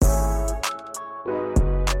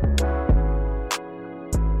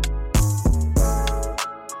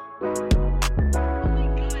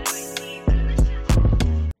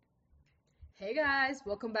guys,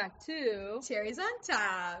 welcome back to Cherries on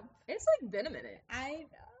top. It's been a minute. I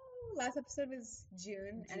know. Last episode was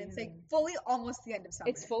June, and it's fully almost the end of summer.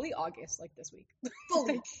 It's fully August, this week.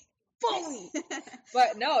 Fully.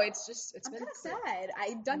 But no, it's I'm been kind of sad.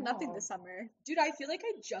 I've done nothing this summer. Dude, I feel like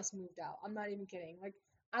I just moved out. I'm not even kidding.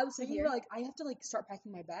 I was thinking about I have to start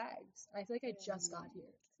packing my bags, and I feel like I just got here.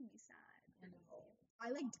 It's gonna be sad. I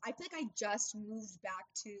know. I feel like I just moved back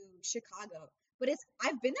to Chicago. But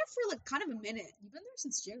I've been there for kind of a minute. You've been there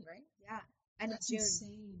since June, right? Yeah. End of June.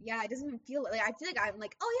 Insane. Yeah, it doesn't even feel I feel like I'm oh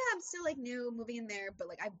yeah, I'm still new moving in there, but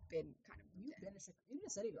I've been kind of You've been a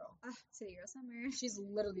city girl. City girl summer. She's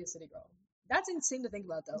literally a city girl. That's insane to think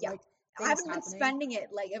about though. Yeah. I haven't been spending it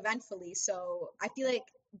eventfully, so I feel like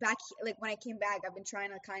back when I came back, I've been trying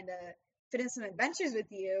to kind of fit in some adventures with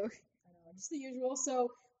you. I know, just the usual.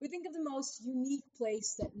 So we think of the most unique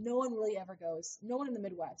place that no one really ever goes. No one in the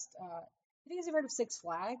Midwest. I think you've heard of Six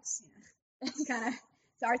Flags. Yeah.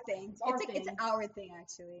 It's our thing. It's our thing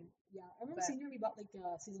actually. Yeah, I remember senior we bought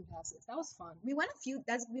season passes. That was fun. We went a few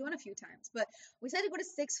times, but we decided to go to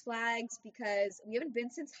Six Flags because we haven't been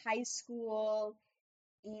since high school,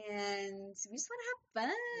 and we just want to have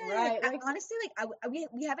fun. Right. Honestly,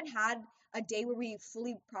 we haven't had a day where we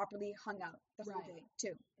fully properly hung out the whole day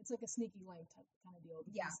too. It's like a sneaky link type kind of deal.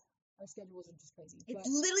 Yeah. Our schedules are just crazy. It's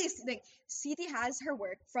literally Cynthia has her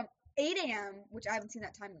work from 8 a.m., which I haven't seen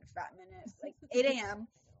that time in a fat minute, 8 a.m.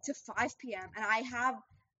 to 5 p.m. And I have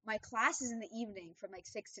my classes in the evening from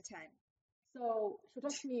 6 to 10. So she'll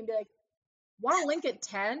text me and be like, want to link at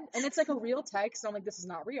 10? And it's a real text. And I'm this is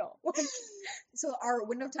not real. So our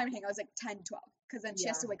window of time to hang out is 10 to 12 because then she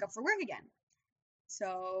has to wake up for work again.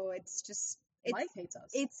 So it's just... Life hates us.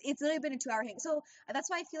 It's literally been a 2-hour hang. So that's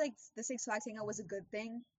why I feel like the Six Flags hangout was a good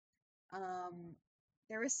thing.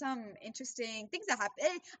 There were some interesting things that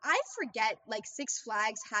happened. I forget, Six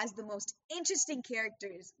Flags has the most interesting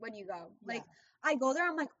characters when you go. I go there,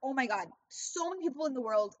 I'm oh my God, so many people in the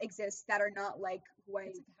world exist that are not who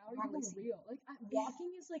I how are you real?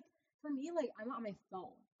 Walking is for me, I'm on my phone.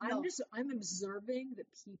 No. I'm observing the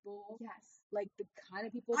people. Yes. The kind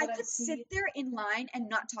of people that I could see. sit there in line and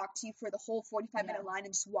not talk to you for the whole 45-minute line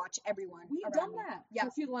and just watch everyone. We've done that. Yeah. For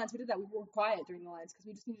a few of the lines, we did that. We were quiet during the lines because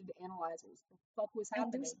we just needed to analyze what the fuck was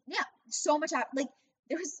happening. So much happening.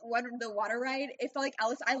 There was the water ride. It felt like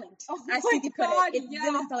Ellis Island. Oh my God, it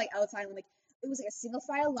literally felt like Ellis Island. It was a single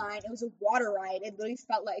file line. It was a water ride. It literally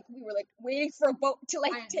felt like we were waiting for a boat to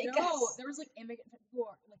take us. There was immigrant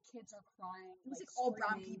people, kids are crying. It was all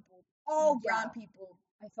brown people. All brown people.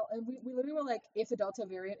 I felt, and we literally were if the Delta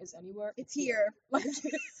variant is anywhere, it's here.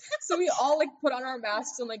 So we all put on our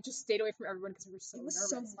masks and just stayed away from everyone because we were so nervous.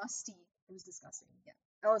 It was so musty. It was disgusting. Yeah.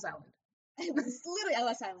 Ellis Island. It was literally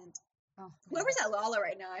Ellis Island. Oh, whoever's at Lala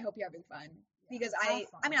right now, I hope you're having fun. Because I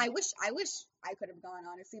wish I could have gone,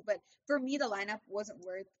 honestly, but for me the lineup wasn't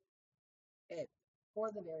worth it.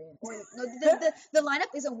 Or the variant. The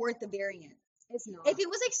lineup isn't worth the variant. It's not. If it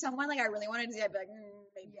was someone I really wanted to see, I'd be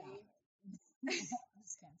maybe. Yeah.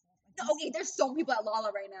 No, okay, there's so many people at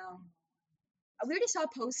Lala right now. We already saw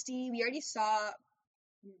Posty. We already saw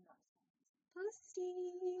Posty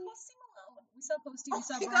Malone. We saw Posty. We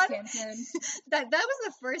saw Brockhampton. That was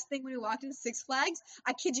the first thing when we walked into Six Flags.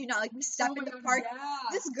 I kid you not. We stepped in the park. Yeah.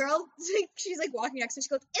 This girl, she's walking next to me. She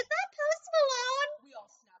goes, "Is that Post Malone?" We all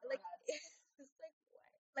snapped our heads.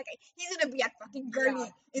 What? He's gonna be at fucking Gurney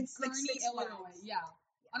in Gurney, Illinois. Yeah,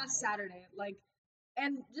 on a Saturday.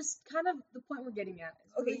 And just kind of the point we're getting at.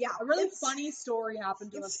 Okay, a really funny story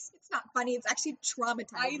happened to us. It's not funny. It's actually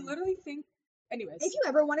traumatizing. I literally think. Anyways, if you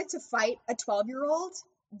ever wanted to fight a 12-year-old,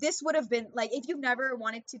 this would have been if you've never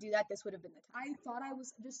wanted to do that, this would have been the time. I thought I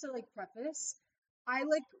was just to preface. I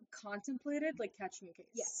contemplated Catch Me a Case.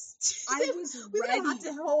 Yes, I was we ready had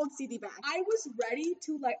to hold CD back. I was ready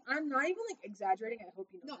to I'm not even exaggerating. I hope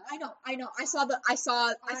you know. No, that. I know. I saw the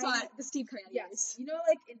Steve Carell. Yes, in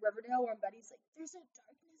Riverdale where Betty's there's a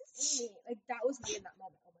darkness in me. That was me in that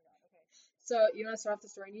moment. Oh my God. Okay, so you want to start off the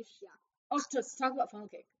story, Nish? Yeah. Oh, just talk about funnel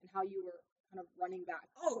cake and how you were kind of running back.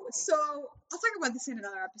 Oh, so I'll talk about this in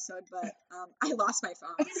another episode, but I lost my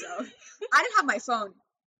phone, so I didn't have my phone.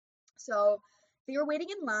 So they were waiting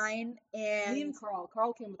in line, and me and Carl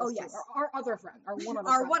came with us. Oh yes, our other friend, our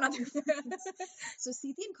one other friend. So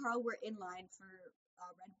Cynthia and Carl were in line for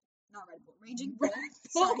Raging Bull.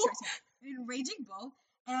 Sorry. Raging Bull,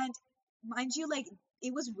 and mind you,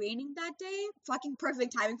 it was raining that day. Fucking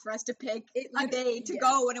perfect timing for us to pick a day to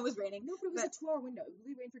go when it was raining. No, but it was a 2-hour window. It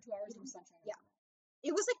really rained for 2 hours and sunshine. Yeah.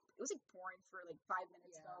 It was pouring for 5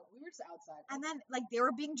 minutes though. We were just outside. And then they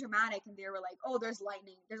were being dramatic and they were oh, there's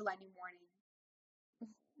lightning warning.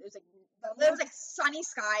 there was like sunny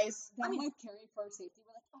skies. Then with Carrie for safety,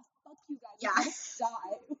 we're like, oh fuck you guys, Yeah.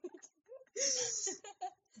 we're gonna die.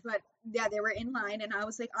 But yeah, they were in line, and I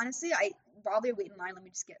was like, honestly, while they wait in line, let me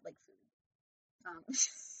just get like food.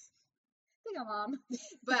 Thank you, Mom.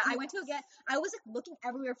 But I went to get. I was like looking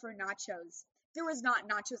everywhere for nachos. There was not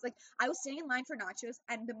nachos. Like I was standing in line for nachos,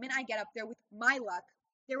 and the minute I get up there, with my luck,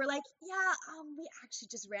 they were like, yeah, we actually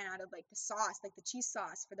just ran out of like the sauce, like the cheese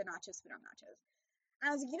sauce for the nachos, spit on nachos. And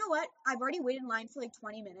I was like, you know what? I've already waited in line for like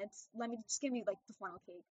 20 minutes. Let me just give me like the funnel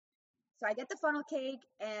cake. So I get the funnel cake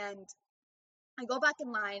and I go back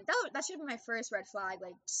in line. That should have been my first red flag.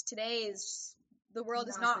 Like just today is just, the world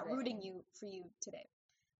is not today. rooting for you today.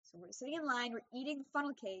 So we're sitting in line, we're eating the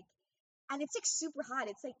funnel cake, and it's like super hot.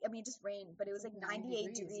 It's like, I mean, it just rained, but it was like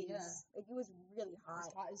 98 degrees. Yeah. Like it was really hot.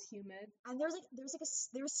 It's hot, it's humid. And there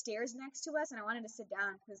were stairs next to us, and I wanted to sit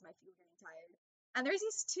down because my feet were getting tired. And there's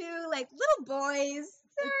these two like little boys.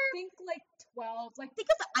 I think like 12, like think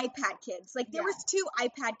of the iPad kids. Like there was two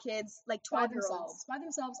iPad kids, like 12-year-olds. By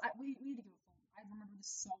themselves. We need to give a phone. I remember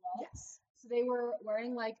this so well. Yes. So they were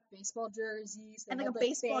wearing like baseball jerseys And like a the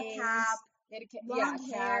baseball bangs, cap. They had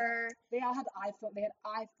Long hair. They all had iPhone. They had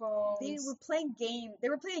iPhones. They were playing game. They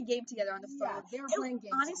were playing a game together on the phone. Yeah, they were playing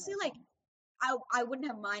games. Honestly, like I wouldn't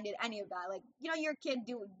have minded any of that. Like, you know, you're a kid,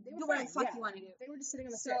 do whatever the fuck you want to do. They were just sitting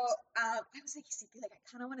on the stairs. I was like, CP, like I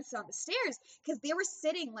kind of want to sit on the stairs because they were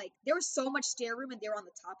sitting like there was so much stair room and they were on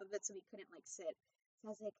the top of it, so we couldn't like sit. So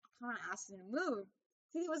I was like, I kind of want to ask them to move.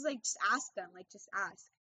 So he was like, just ask them, like just ask.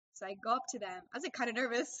 So I go up to them. I was like kind of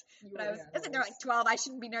nervous, but I was like, they're like 12. I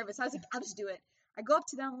shouldn't be nervous. I was like, I'll just do it. I go up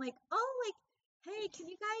to them like, oh, like, hey, can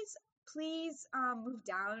you guys please move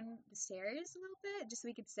down the stairs a little bit just so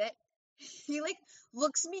we could sit? He like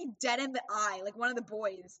looks me dead in the eye, like one of the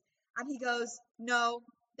boys, and he goes, no,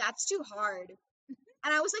 that's too hard.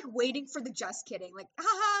 And I was like waiting for the just kidding, like,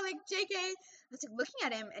 haha, like JK. I was like looking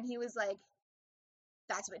at him, and he was like,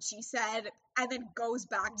 that's what she said, and then goes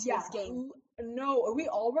back to his game. No, we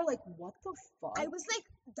all were like, what the fuck? I was like,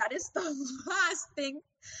 that is the last thing.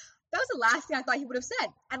 That was the last thing I thought he would have said.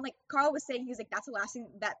 And like Carl was saying, he was like, that's the last thing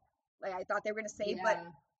that like I thought they were gonna say, but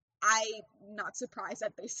I'm not surprised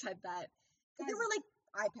that they said that. Because they were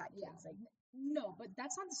like iPad kids. Like, no, but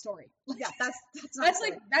that's not the story. Yeah, that's not that's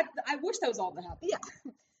like that. I wish that was all that happened. Yeah.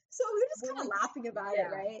 So we were just kind of laughing about it,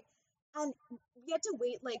 right? And we had to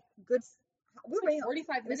wait like we were waiting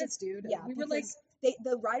 45 minutes, dude. Yeah, we were like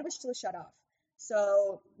the ride was still shut off.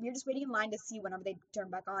 So we were just waiting in line to see whenever they turn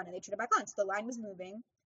back on, and they turned it back on. So the line was moving.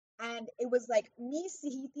 And it was like me,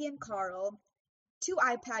 Sahithi, and Carl, two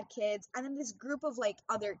iPad kids, and then this group of like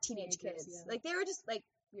other teenage kids. Yeah. Like they were just like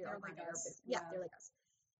they're like us. Yeah, they're like us.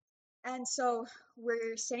 And so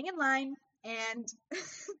we're standing in line, and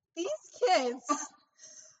these kids,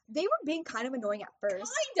 they were being kind of annoying at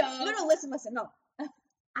first. Kind of. No, listen. No.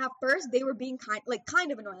 At first, they were being kind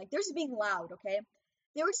of annoying. Like they're just being loud. Okay.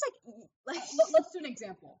 They were just like let's do an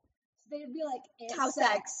example. So they'd be like cow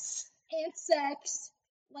sex. Ant sex.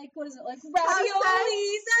 Like, what is it? Like,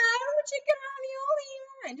 raviolis, chicken ravioli,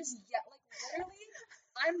 and just, like, literally,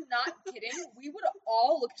 I'm not kidding. We would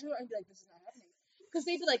all look at each other and be like, this is not happening. Because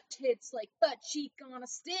they'd be like, tits, like, butt cheek on a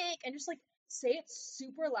stick, and just, like, say it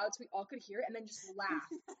super loud so we all could hear it, and then just laugh.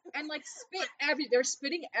 And, like, they're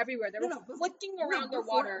spitting everywhere. They were flicking around their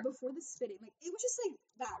water. Before the spitting, like, it was just, like,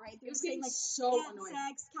 that, right? They were saying, like, so annoying.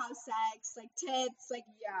 Sex, cow sex, like, tits, like,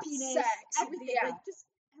 penis, sex, everything. Yeah. Like, just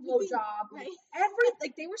blow job, right?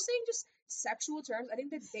 Like they were saying just sexual terms. I think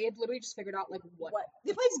that they had literally just figured out like what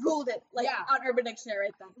they probably Googled it like on Urban Dictionary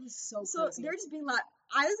right then. It was so crazy. They're just being loud.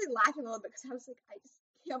 I was like laughing a little bit because I was like, I just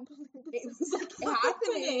can't believe it was like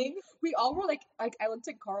happening. We all were like I looked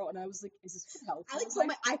at Carl and I was like, is this for help?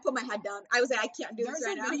 I put my head down. I was like, I can't do this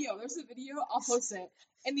right now. There's a video. I'll post it.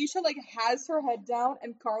 And Nisha like has her head down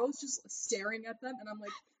and Carl's just staring at them and I'm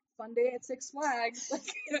like, fun day at Six Flags. Like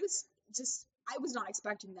it was just. I was not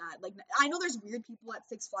expecting that. Like, I know there's weird people at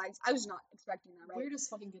Six Flags. I was not expecting that, right? Weirdest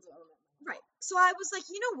fucking kids I've ever met. Right. So I was like,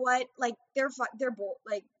 you know what? Like, they're both,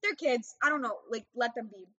 like, they're kids. I don't know. Like, let them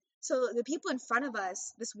be. So the people in front of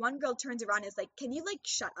us, this one girl turns around and is like, can you, like,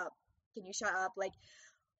 shut up? Can you shut up? Like,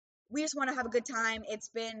 we just want to have a good time. It's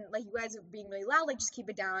been, like, you guys are being really loud. Like, just keep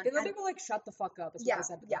it down. They let people, like, shut the fuck up. Is what they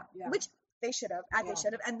said to them. Yeah. Which they should have. They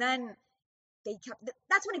should have. And then they kept.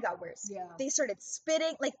 That's when it got worse. Yeah. They started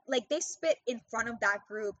spitting, like they spit in front of that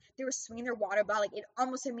group. They were swinging their water bottle, like it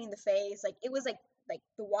almost hit me in the face. Like it was like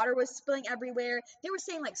the water was spilling everywhere. They were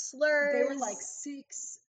saying like slurs. They were like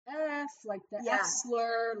 6F, like the F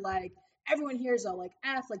slur, like everyone hears a like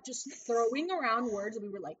F, like just throwing around words, and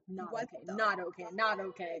we were like, not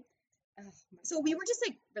okay. So we were just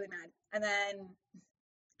like really mad, and then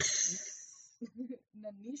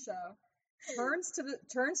Nanisha turns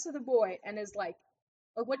to the boy and is like,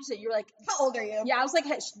 what'd you say? You're like, how old are you? yeah, I was like,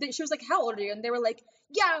 she was like, how old are you? And they were like,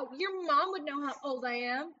 yeah, your mom would know how old I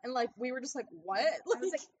am. And like, we were just like, what? I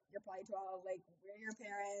was like, you're probably 12. Like, where are your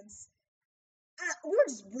parents? We were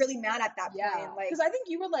just really mad at that point. Like, because I think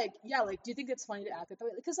you were like, yeah, like, do you think it's funny to act that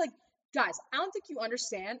way? Because like, guys, I don't think you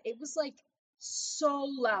understand. It was like so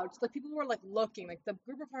loud. Like people were like looking. Like the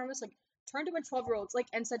group in front of us like turned to my 12-year-olds like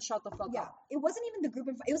and said, "Shut the fuck yeah, up." it wasn't even the group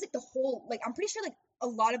in front. It was like the whole. Like, I'm pretty sure like a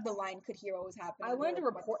lot of the line could hear what was happening. I wanted to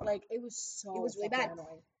Like, report. Like it was so. It was really fucking bad.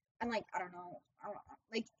 Annoying. And like, I don't know.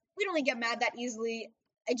 Like, we don't really get mad that easily.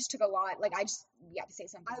 It just took a lot. Like, we had to say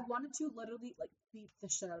something. I wanted to literally like beat the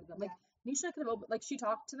shit out of them. Like Nisha could have opened, like she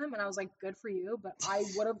talked to them and I was like, good for you, but I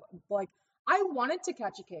would have like I wanted to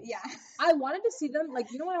catch a case. Yeah. I wanted to see them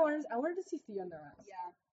like, you know what I wanted? I wanted to see fear in their eyes.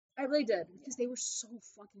 Yeah. I really did because they were so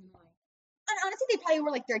fucking annoying. And honestly, they probably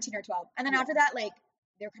were like 13 or 12. And then after that, like,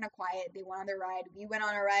 they were kind of quiet. They went on their ride. We went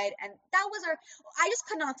on a ride. And that was I just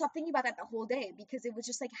could not stop thinking about that the whole day because it was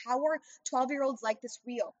just like, how are 12-year-olds like this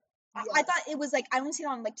real? Yes. I thought it was like, I only seen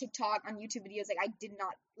it on like TikTok, on YouTube videos. Like, I did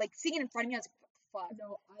not, like, seeing it in front of me, I was like, what the fuck?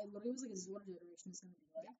 No, I literally was like, this is what a generation is going to be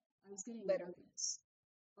like. I was getting literally. nervous.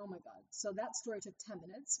 Oh my god. So that story took 10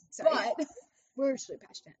 minutes. Sorry. But we're just really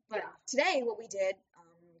passionate. But today, what we did,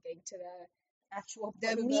 getting to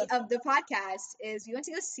the meat of the podcast, is we went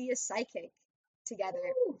to go see a psychic together.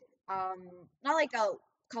 Ooh. Not like a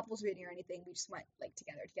couples reading or anything. We just went like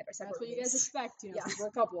together to get our separate. That's what readings. You guys expect, you know, we're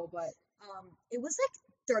a couple, but it was like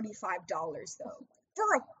 $35 though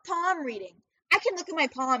for a palm reading. I can look at my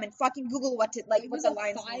palm and fucking Google what the lines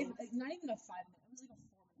mean. Not even a 5 minute. It was like a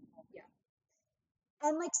 4 minute palm. Yeah.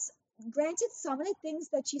 And like, granted, some of the things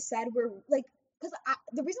that she said were like, because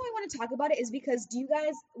the reason why I want to talk about it is because we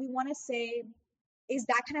want to say, is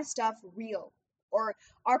that kind of stuff real? Or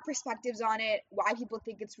our perspectives on it, why people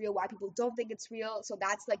think it's real, why people don't think it's real. So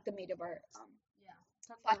that's like the meat of our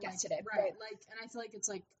podcast today. Right. Like, and I feel like it's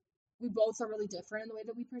like, we both are really different in the way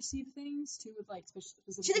that we perceive things too. With like,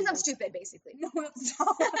 she thinks I'm stupid, basically. No, that's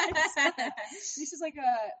not. She's just like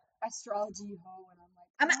a astrology hoe, and I'm like,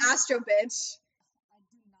 I'm an astro bitch. I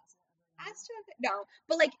do not say that. Astro, no,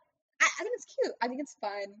 but like, I think it's cute. I think it's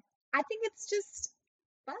fun. I think it's just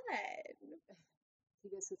fun. You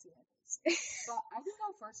guys could see my face. But I can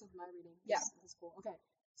go first with my reading. Yeah, this is cool. Okay.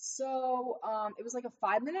 So, it was like a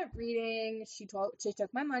 5-minute reading. She took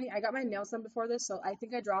my money. I got my nails done before this, so I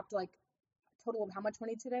think I dropped like total of how much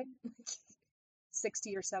money today?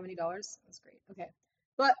 $60 or $70. That's great. Okay.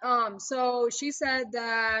 But, so she said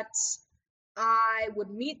that I would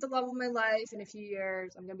meet the love of my life in a few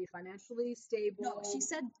years. I'm going to be financially stable. No, she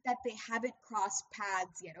said that they haven't crossed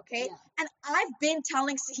paths yet, okay? Yeah. And I've been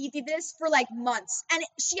telling Sahiti this for like months. And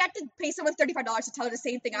she had to pay someone $35 to tell her the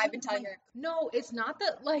same thing I've been telling her. No, it's not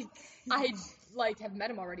that like I like have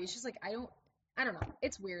met him already. It's just like I don't know.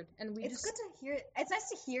 It's weird. And it's good to hear. It's nice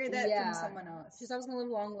to hear that from someone else. She said I was going to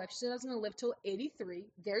live a long life. She said I was going to live till 83.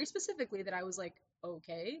 Very specifically that I was like,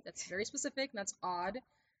 okay, that's very specific. And that's odd.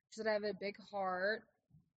 She said I have a big heart.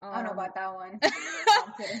 I don't know about that one.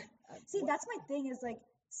 See, that's my thing is like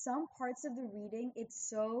some parts of the reading, it's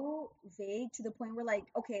so vague to the point where like,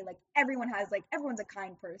 okay, like everyone's a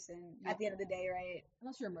kind person at the end of the day, right?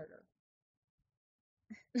 Unless you're a murderer.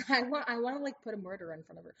 I want to like put a murderer in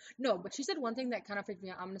front of her. No, but she said one thing that kind of freaked me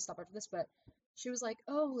out. I'm going to stop after this, but she was like,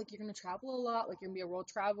 oh, like you're going to travel a lot. Like you're going to be a world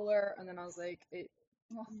traveler. And then I was like,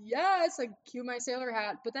 yes, like cue my sailor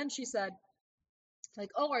hat. But then she said,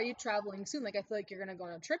 like, oh, are you traveling soon? Like, I feel like you're going to go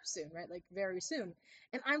on a trip soon, right? Like, very soon.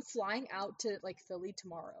 And I'm flying out to, like, Philly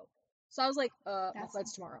tomorrow. So I was like, my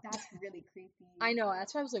flight's tomorrow. That's really creepy. I know.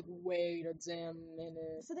 That's why I was like, wait a damn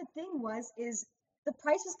minute. So the thing is the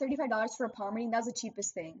price was $35 for a palm reading. That was the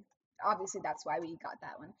cheapest thing. Obviously, that's why we got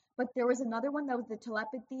that one. But there was another one that was the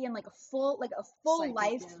telepathy and, like, a full psychic,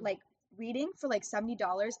 life, like, reading for, like, $70.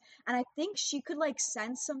 And I think she could, like,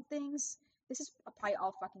 sense some things. This is probably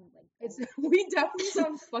all fucking like we definitely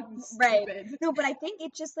sound fucking stupid. Right. No, but I think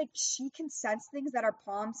it's just like she can sense things that our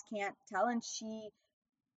palms can't tell, and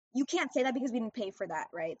you can't say that because we didn't pay for that,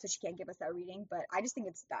 right? So she can't give us that reading. But I just think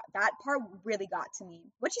it's that part really got to me.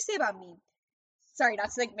 What'd she say about me? Sorry,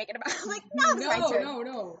 not to like make it about like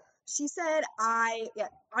no. She said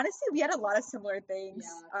honestly, we had a lot of similar things.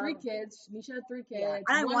 Yeah, 3 kids. Misha had 3 kids. Yeah.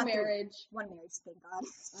 And one marriage. One marriage, thank God.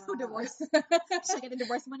 No divorce. Should I get the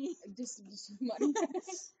divorce money? Just money.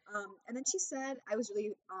 And then she said I was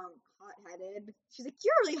really hot-headed. She's like,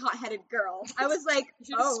 you're a really hot-headed girl. I was like,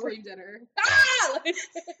 you should have screamed at her. Ah! Like,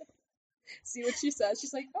 see what she says.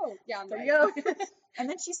 She's like, oh, yeah, I'm there you go. And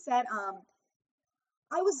then she said,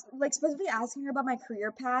 I was like specifically asking her about my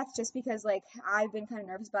career path just because like I've been kind of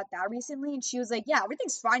nervous about that recently, and she was like, "Yeah,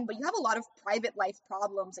 everything's fine, but you have a lot of private life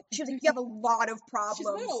problems." Like she was like, "You have a lot of She's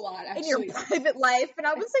not problems a lot, in your actually. private life," and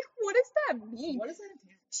I was like, "What does that mean?" What does that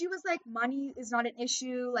entail? She was like, "Money is not an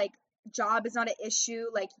issue. Like job is not an issue.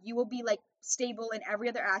 Like you will be like stable in every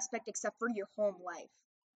other aspect except for your home life."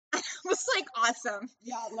 I was like, "Awesome."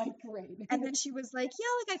 Yeah, like, great. And then she was like,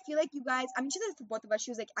 "Yeah, like I feel like you guys." I mean, she said it for both of us.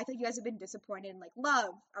 She was like, "I feel like you guys have been disappointed in like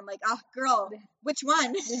love." I'm like, "Oh, girl, which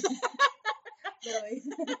one?" Literally.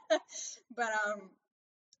 But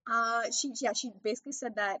she basically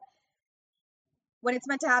said that when it's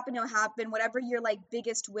meant to happen, it'll happen. Whatever your like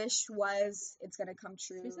biggest wish was, it's gonna come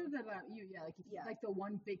true. She said that about you, yeah, like, if Yeah. like the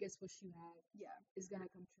one biggest wish you have Yeah. is gonna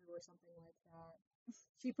come true or something like that.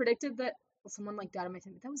 She predicted that someone like died on my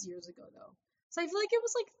family. That was years ago though. So I feel like it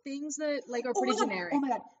was like things that like are pretty generic. Oh my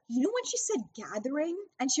god! You know when she said gathering,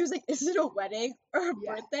 and she was like, "Is it a wedding or a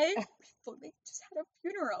Yeah. birthday?" People, they just had a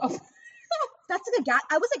funeral. Oh. That's like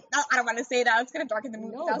a I was like, I don't want to say that. It's gonna darken the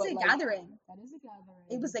mood. No, That was but, like a gathering. That is a gathering.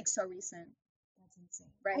 It was like so recent, That's insane.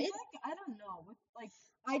 right? I feel like, I don't know. Like,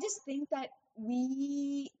 I just think that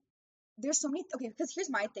there's so many. Okay, because here's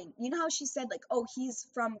my thing. You know how she said like, "Oh, he's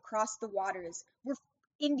from across the waters. We're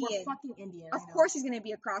Indian. we're fucking Indian. Of course, he's gonna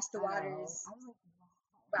be across the I know. waters." I was like,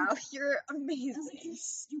 Wow, you're I amazing. was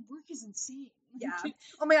like, your work is insane. Yeah.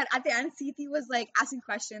 Oh my god. At the end, Sithi was like asking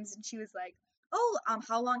questions, and she was like, "Oh,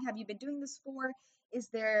 how long have you been doing this for? Is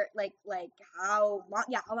there like how long?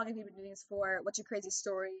 Yeah, how long have you been doing this for? What's your crazy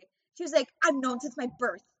story?" She was like, "I've known since my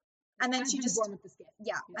birth." And then I've she been just born with this gift.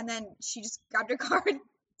 yeah, Yeah. and then she just grabbed her card, Took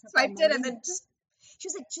my swiped it, and money. then just she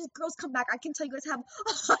was like, "Girls, come back. I can tell you guys have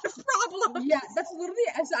a lot of problems." Yeah, that's literally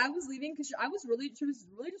as I was leaving because she was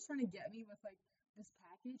really just trying to get me with like this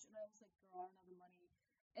package, and I was like, girl, I don't have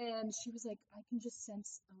the money, and she was like, I can just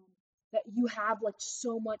sense that you have like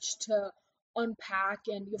so much to unpack,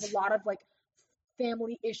 and you have a lot of like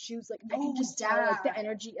family issues. Like I can Oh, just tell like the yeah.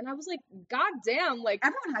 energy, and I was like, god damn, like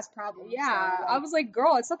Everyone has problems. yeah, so, I like, was like,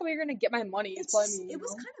 girl, it's not the way you're gonna get my money. It's telling me, it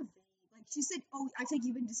was kind of vague. Like she said, "Oh, I think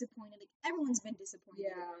you've been disappointed. Like everyone's been disappointed."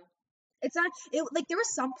 yeah. It's not it like there were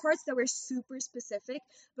some parts that were super specific,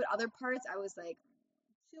 but other parts I was like,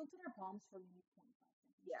 She looked at our palms for maybe 25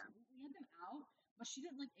 seconds. Yeah. We had them out, but she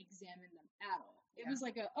didn't like examine them at all. It Yeah. was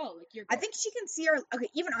like like you're I good. think she can see our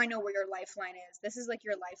okay, even I know where your lifeline is. This is like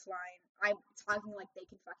your lifeline. I'm talking like they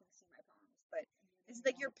can fucking see my palms, but this is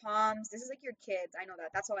like your palms, this is like your kids. I know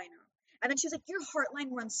that. That's all I know. And then she was like, "Your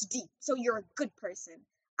heartline runs deep, so you're a good person."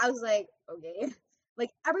 I was like, "Okay."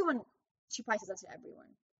 Like everyone she probably says that to everyone.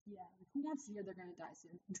 Yeah, like, who wants to hear they're gonna die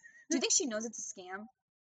soon? Do you think she knows it's a scam?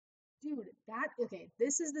 Dude, okay,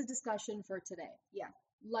 this is the discussion for today. Yeah.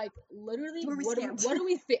 Like literally, Were we what scammed? do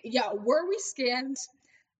we think? Yeah, were we scammed?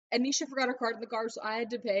 Anisha forgot her card in the car, so I had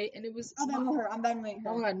to pay, and it was. I'm Venmoing her.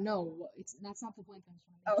 Oh my god, no! That's not the point I'm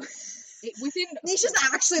trying to Oh. make. Within. Nisha's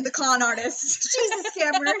actually the con artist. She's the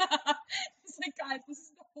scammer. It's like, guys, this is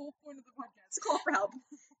the whole point of the podcast. Let's call for help.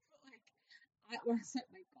 But like, when I sent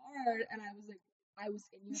my card, and I was like, I was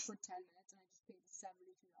in here for 10 minutes, and I just paid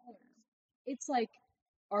 $72. It's like,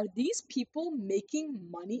 are these people making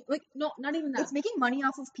money? Like, no, not even that. It's making money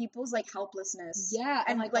off of people's like helplessness. Yeah,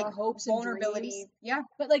 and like our hopes and vulnerability. dreams. Yeah.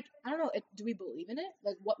 But like, I don't know. Do we believe in it?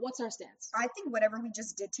 Like, what's our stance? I think whatever we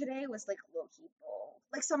just did today was like low key bull.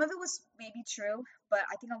 Like some of it was maybe true, but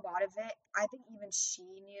I think a lot of it, I think even she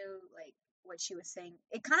knew like what she was saying.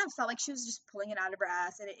 It kind of felt like she was just pulling it out of her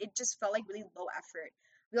ass, and it just felt like really low effort.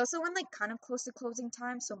 We also went like kind of close to closing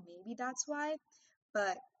time, so maybe that's why.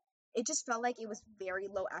 But it just felt like it was very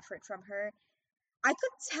low effort from her. I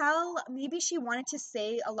could tell maybe she wanted to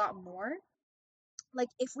say a lot more. Like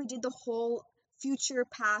if we did the whole future,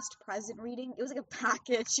 past, present reading, it was like a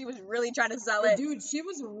package. She was really trying to sell it. Dude, she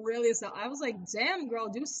was really so. I was like, damn, girl,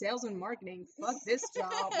 do sales and marketing. Fuck this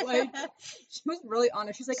job. Like, she was really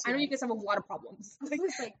honest. She's like, I know you guys have a lot of problems. Like,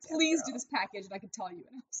 please do this package, and I can tell you.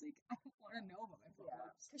 And I was like, I don't want to know about my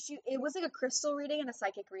problems. Because it was like a crystal reading and a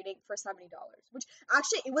psychic reading for $70, which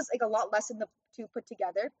actually it was like a lot less than the two put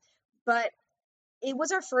together, but it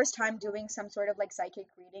was our first time doing some sort of like psychic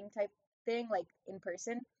reading type thing, like in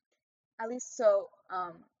person, at least. So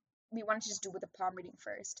we wanted to just do with the palm reading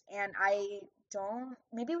first, and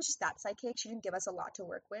maybe it was just that psychic. She didn't give us a lot to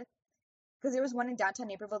work with because there was one in downtown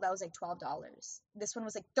Naperville that was like $12. This one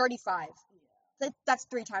was like $35. That's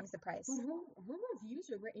 3 times the price. But her reviews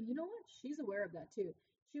are great, and you know what? She's aware of that too.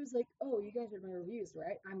 She was like, "Oh, you guys read my reviews,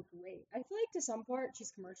 right? I'm great." I feel like to some part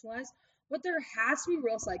she's commercialized, but there has to be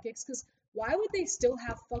real psychics, because why would they still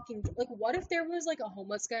have fucking like? What if there was like a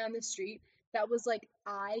homeless guy on the street that was like,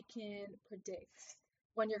 "I can predict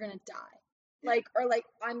when you're gonna die," Like, or like,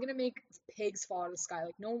 I'm gonna make pigs fall out of the sky.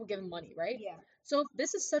 Like, no one will give him money, right? Yeah. So if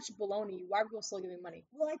this is such baloney, why are people still giving money?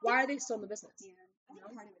 Well, I think, Why are they still in the business? yeah, I think You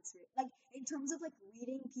know? part of it's real. Like in terms of like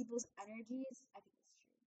reading people's energies, I think it's true.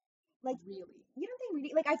 Like Really? you don't think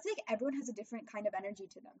reading, like I feel like everyone has a different kind of energy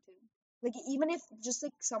to them too. Like even if just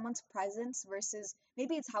like someone's presence versus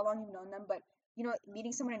maybe it's how long you've known them, but you know,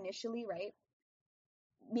 meeting someone initially, right?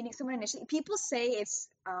 Meeting someone initially, people say it's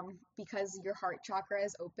because your heart chakra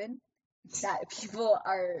is open that people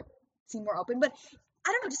are seem more open, but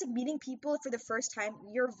I don't know, just like meeting people for the first time,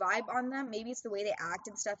 your vibe on them, maybe it's the way they act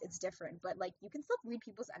and stuff, it's different, but like you can still read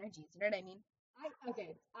people's energies, you know what I mean?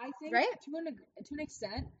 I think Right? to an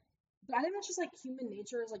extent, but I think that's just like human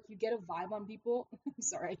nature. Is like you get a vibe on people. I'm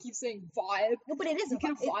sorry, I keep saying vibe. No, but it is You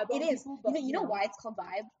get a vibe it on is. people, You but know why it's called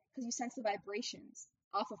vibe? Because you sense the vibrations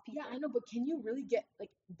off of people. yeah, I know, but can you really get like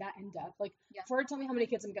that in depth? Like, Yeah. for her to tell me how many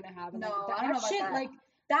kids I'm gonna have, and No, like I don't know about shit, that. like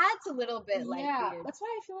That's a little bit like yeah, weird. that's why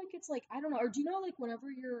I feel like it's like I don't know. Or do you know like whenever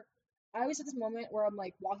you're, I always have this moment where I'm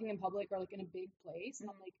like walking in public or like in a big place, and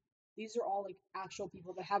I'm like, these are all like actual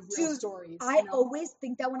people that have real Dude, stories. I You know? always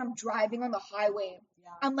think that when I'm driving on the highway. Yeah.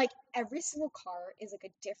 I'm like, every single car is like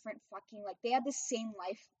a different fucking, like, they have the same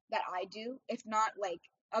life that I do, if not like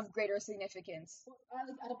of greater significance. Well,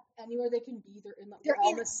 like out of anywhere they can be, they're They're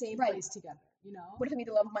all in- the same right. place together. You know. What if I meet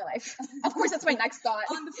the love of my life? Of course, that's my next thought.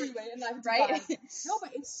 On the freeway, and I have to Right? drive. No,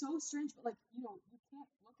 but it's so strange. But like, you know, you can't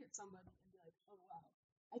look at somebody and be like, oh wow,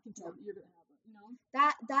 I can tell that you're gonna have it. You know.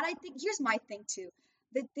 That I think, here's my thing too.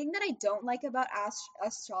 The thing that I don't like about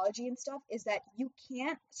astrology and stuff is that you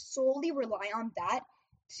can't solely rely on that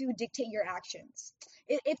to dictate your actions.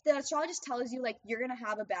 If the astrologist tells you like you're gonna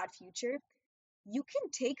have a bad future, you can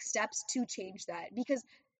take steps to change that, because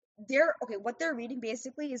what they're reading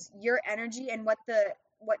basically is your energy and what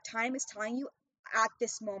time is telling you at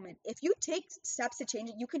this moment. If you take steps to change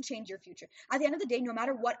it, you can change your future. At the end of the day, no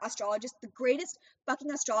matter what astrologist, the greatest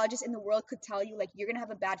fucking astrologist in the world could tell you like you're gonna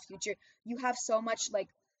have a bad future, you have so much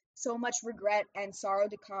regret and sorrow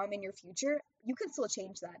to come in your future, you can still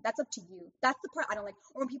change that. That's up to you. That's the part I don't like.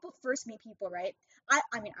 Or when people first meet people, right?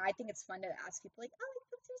 I mean, I think it's fun to ask people like, oh, like,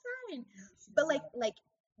 what's your sign? But like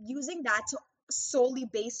using that to solely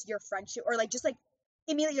base your friendship, or like just like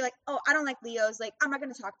immediately you're like, oh, I don't like Leos, like I'm not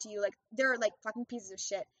gonna talk to you, like they're like fucking pieces of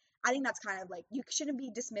shit. I think that's kind of like, you shouldn't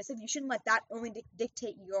be dismissive. You shouldn't let that only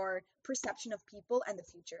dictate your perception of people and the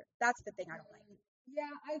future. That's the thing I don't like. Yeah,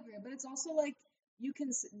 I agree, but it's also like you can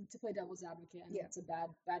to play devil's advocate. I mean, Yeah. it's a bad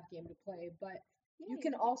game to play, but you Yeah.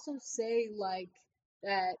 can also say like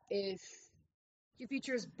that if your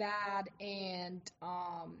future is bad and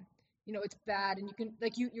you know it's bad, and you can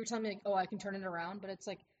like you're telling me like, oh, I can turn it around, but it's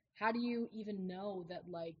like, how do you even know that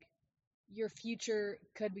like your future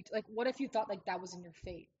could be like, what if you thought like that was in your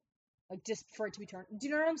fate, like just for it to be turned? Do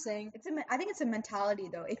you know what I'm saying? I think it's a mentality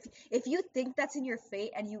though. If you think that's in your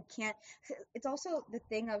fate and you can't, it's also the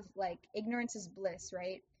thing of like ignorance is bliss,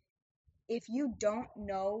 right? If you don't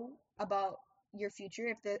know about your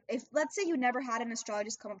future, if let's say you never had an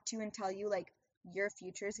astrologist come up to you and tell you like your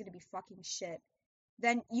future is gonna be fucking shit,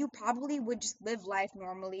 then you probably would just live life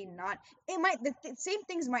normally. Not, it might, the same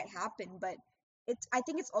things might happen, but I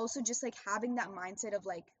think it's also just like having that mindset of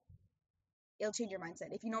like, it'll change your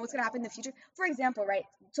mindset if you know what's gonna happen in the future. For example, right?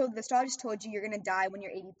 So the astrologist told you you're gonna die when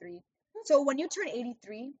you're 83. So when you turn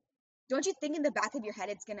 83, don't you think in the back of your head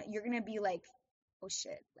you're gonna be like, oh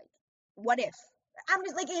shit, like what if? I'm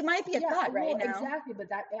just like, it might be a thought right now. Exactly, but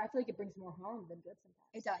that I feel like it brings more harm than good sometimes.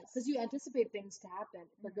 It does. Because you anticipate things to happen,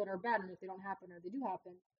 if they're good or bad, and if they don't happen or they do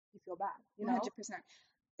happen, you feel bad. You know. 100%.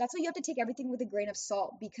 That's why you have to take everything with a grain of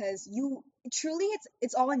salt, because you truly,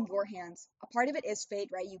 it's all in your hands. A part of it is fate,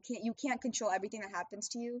 right? You can't control everything that happens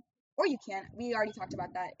to you, or you can. We already talked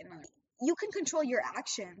about that. You can control your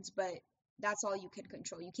actions, but that's all you can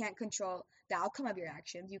control. You can't control the outcome of your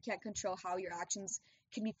actions. You can't control how your actions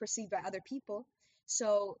can be perceived by other people.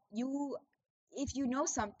 So if you know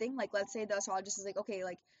something, like let's say the astrologist is like, okay,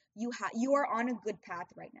 like you are on a good path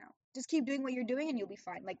right now. Just keep doing what you're doing and you'll be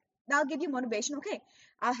fine. Like that'll give you motivation. Okay,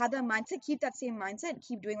 I'll have that mindset, keep that same mindset,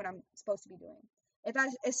 keep doing what I'm supposed to be doing. If that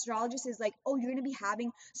astrologist is like, oh, you're gonna be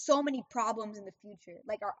having so many problems in the future,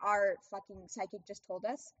 like our fucking psychic just told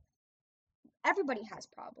us, everybody has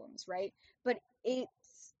problems, right? But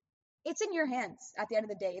it's in your hands at the end of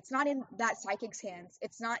the day. It's not in that psychic's hands.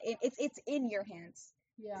 It's in your hands.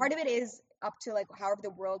 Yeah. Part of it is up to like however the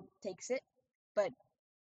world takes it, but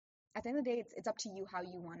at the end of the day, it's up to you how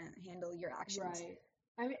you want to handle your actions. Right.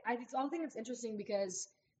 I mean, I just think it's interesting because,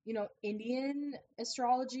 you know, Indian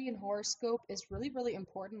astrology and horoscope is really, really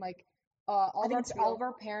important. Like, all of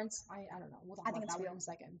our parents, I don't know, we'll talk about that one in a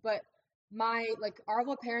second. But all of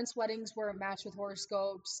our parents' weddings were matched with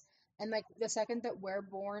horoscopes. And like the second that we're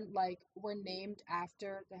born, like we're named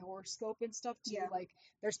after the horoscope and stuff too. Yeah. Like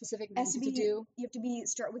there's specific It has names to to be, do. you have to be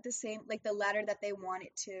start with the same, like the letter that they want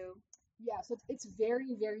it to. Yeah, so it's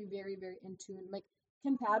very, very, very, very in tune. Like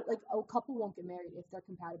like a couple won't get married if their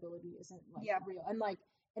compatibility isn't like Yeah. real. And like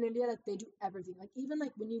in India, like they do everything. Like even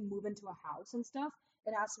like when you move into a house and stuff,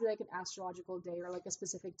 it has to be like an astrological day or like a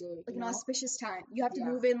specific date. Like you an know? auspicious time. You have to Yeah.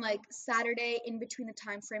 move in like Saturday in between the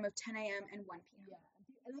time frame of 10 a.m. and 1 p.m. Yeah,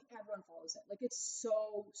 and like everyone follows it. Like it's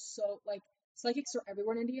so like psychics are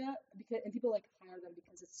everywhere in India and people like hire them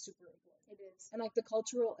because it's super important. It is. And like the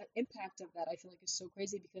cultural impact of that, I feel like is so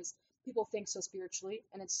crazy because people think so spiritually,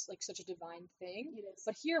 and it's like such a divine thing. It is.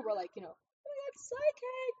 But here we're like, oh my God,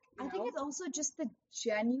 psychic. I think it's also just the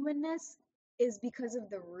genuineness is because of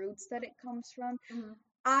the roots that it comes from. Mhm.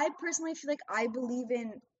 I personally feel like I believe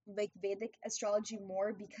in like Vedic astrology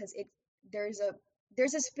more because there's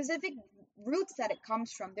a specific roots that it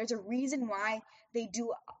comes from. There's a reason why they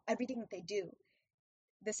do everything that they do.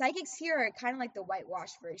 The psychics here are kind of like the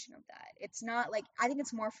whitewashed version of that. It's not like, I think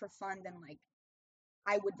it's more for fun than like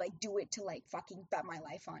I would like do it to like fucking bet my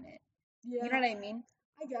life on it. Yeah, You know what I mean?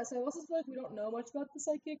 I guess I also feel like we don't know much about the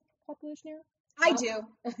psychic population here. I do.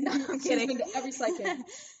 No, I'm She's kidding. been to every psychic.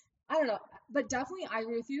 I don't know, but definitely I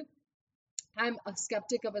agree with you. I'm a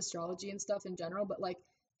skeptic of astrology and stuff in general, but like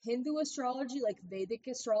Hindu astrology, like Vedic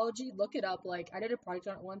astrology, look it up. Like I did a project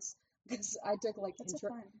on it once because I took like That's so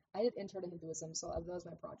fun. I did intro to Hinduism, so that was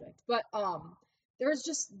my project. But there's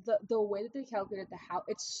just the way that they calculated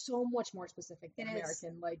it's so much more specific than It is.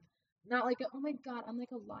 American. Like not like oh my God, I'm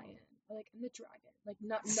like a lion, or like I'm the dragon. Like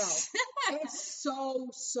not no. It's so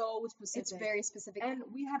specific. It's very specific. And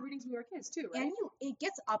we had readings when we were kids too, right? And it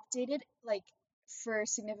gets updated like for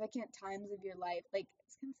significant times of your life. Like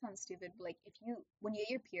it's gonna sound stupid, but like when you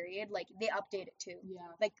get your period, like they update it too. Yeah.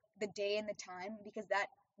 Like the day and the time, because that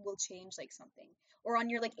will change like something. Or on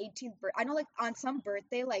your like 18th birthday, I know like on some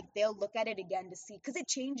birthday, like they'll look at it again to see, because it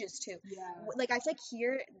changes too. Yeah. Like I feel like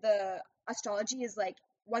here the astrology is like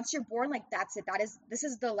once you're born, like that's it. This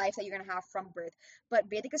is the life that you're gonna have from birth. But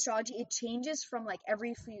Vedic astrology, it changes from like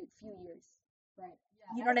every few years. Right.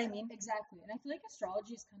 Yeah. You know what I mean? Exactly. And I feel like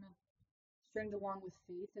astrology is kind of stringed along with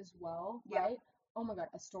faith as well, Yeah. right? Oh my God,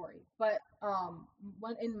 a story. But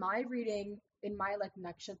when in my reading, in my like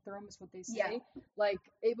nakshatram is what they say, Yeah. like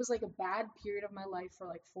it was like a bad period of my life for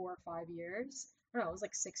like 4 or 5 years. I don't know, it was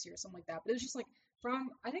like 6 years, something like that. But it was just like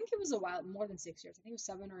I think it was a while, more than 6 years. I think it was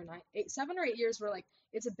 7 or 8 years where like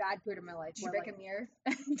it's a bad period of my life. Did you where, break like, a mirror?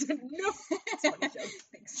 No, it's a funny joke.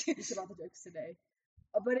 Thanks. You said all the jokes today.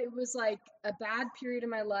 But it was like a bad period in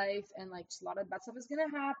my life, and like just a lot of bad stuff was gonna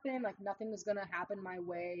happen. Like nothing was gonna happen my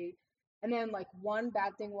way, and then like one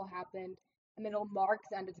bad thing will happen, and then it'll mark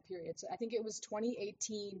the end of the period. So I think it was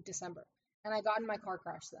 2018 December, and I got in my car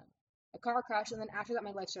crash then. A car crash, and then after that,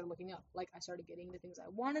 my life started looking up. Like I started getting the things I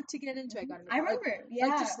wanted to get into. I got into. I remember. Yeah.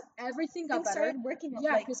 Like just everything got Things better. started working.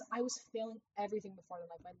 Yeah, Like, because I was failing everything before then.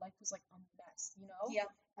 Like my life was like a mess, yeah.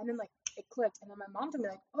 And then like it clicked, and then my mom told me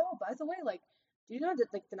like, oh, by the way, like, do you know that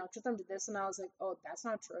like the Nakshatram did this? And I was like, oh, that's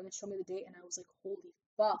not true. And then she showed me the date, and I was like, holy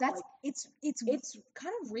fuck, That's like, it's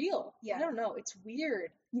kind of real. Yeah. I don't know, it's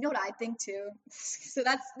weird. You know what I think too? So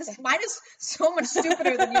mine is so much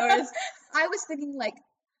stupider than yours. I was thinking like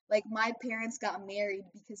my parents got married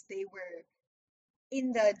because they were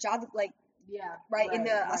in the job, like Yeah, right in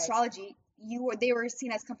the right. astrology. They were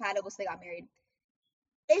seen as compatible, so they got married.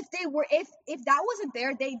 If that wasn't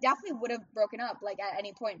there, they definitely would have broken up like at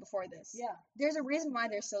any point before this. Yeah, There's a reason why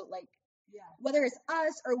they're so like, yeah. whether it's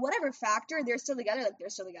us or whatever factor, they're still together. Like they're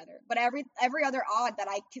still together. But every other odd that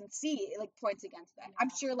I can see, it like points against that. I'm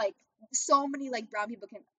sure like so many like brown people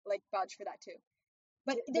can like vouch for that too.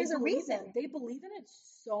 But there's a reason. They believe in it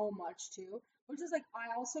so much too, which is like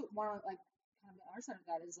I also want to like kind of the other side of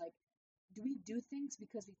that is like, do we do things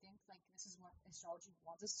because we think like this is what astrology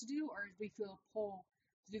wants us to do, or do we feel pull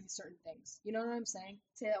to do these certain things? You know what I'm saying?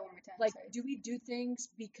 Say that one more time. Like, sorry. do we do things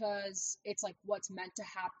because it's like what's meant to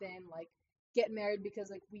happen? Like, get married because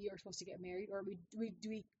like we are supposed to get married, or do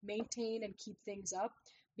we maintain and keep things up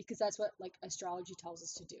because that's what like astrology tells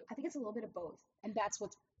us to do? I think it's a little bit of both. And that's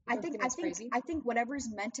what's I think whatever's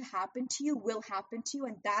meant to happen to you will happen to you,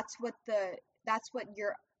 and that's what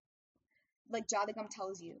your like Jadagam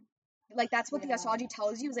tells you. Like that's what the astrology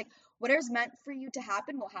tells you is like whatever's meant for you to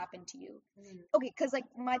happen will happen to you. Okay, because like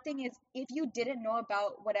my thing is, if you didn't know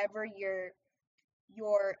about whatever your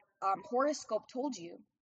horoscope told you,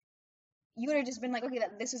 you would have just been like, okay,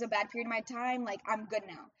 this was a bad period of my time, like I'm good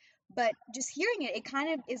now. But just hearing it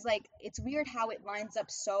kind of is like, it's weird how it lines up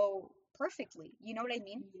so perfectly. You know what I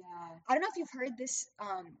mean? Yeah. I don't know if you've heard this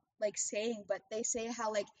like saying, but they say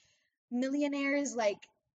how like millionaires like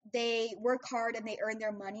they work hard and they earn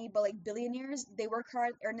their money, but like billionaires, they work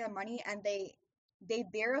hard, earn their money, and they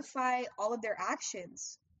verify all of their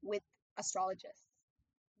actions with astrologists.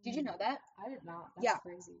 Did you know that? I did not. That's Yeah.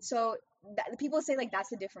 crazy. So people say like that's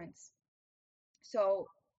the difference. So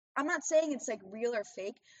I'm not saying it's like real or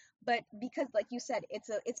fake, but because like you said,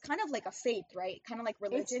 it's kind of like a faith, right? Kind of like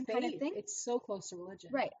religion kind of faith. thing. It's so close to religion.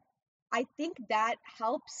 Right. I think that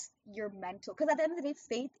helps your mental, because at the end of the day,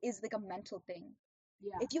 faith is like a mental thing.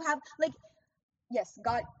 Yeah. If you have like, yes,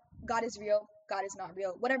 God is real, God is not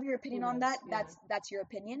real. Whatever your opinion on that, Yeah. that's your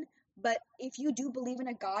opinion. But if you do believe in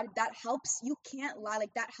a God, that helps. You can't lie.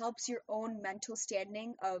 Like that helps your own mental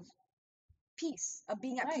standing of peace, of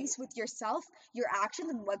being at Right. peace with yourself, your actions,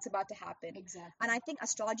 and what's about to happen. Exactly. And I think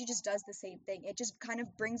astrology just does the same thing. It just kind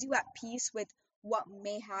of brings you at peace with what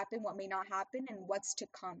may happen, what may not happen, and what's to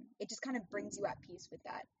come. It just kind of brings you at peace with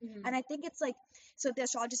that. Mhm. And I think it's like, so if the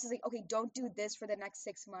astrologist is like, okay, don't do this for the next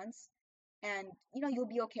 6 months, and you'll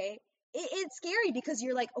be okay. It's scary because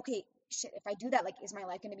you're like, okay, shit, if I do that, like, is my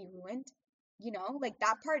life gonna be ruined? Like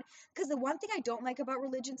that part. Because the one thing I don't like about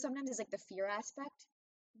religion sometimes is like the fear aspect.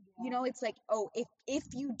 It's like, oh, if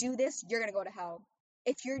you do this, you're gonna go to hell.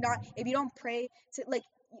 If you don't pray to like,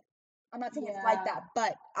 I'm not saying it's like that,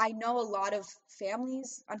 but I know a lot of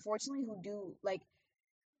families, unfortunately, who do like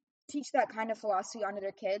teach that kind of philosophy onto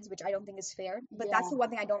their kids, which I don't think is fair. But that's the one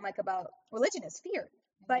thing I don't like about religion is fear.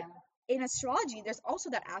 But in astrology, there's also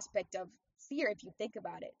that aspect of fear if you think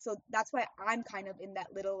about it. So that's why I'm kind of in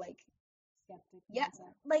that little like skeptic. yeah,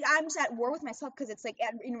 like I'm just at war with myself because it's like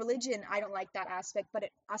in religion I don't like that aspect, but in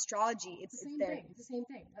astrology it's the same there. thing. It's the same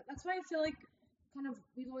thing. That's why I feel like kind of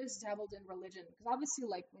we've always dabbled in religion because obviously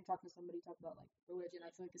like when talking to somebody talk about like religion, I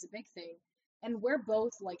feel like it's a big thing, and we're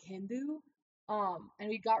both like Hindu, and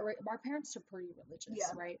we got our parents are pretty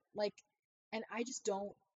religious, right? Like, and I just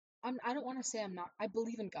don't. I don't want to say I'm not. I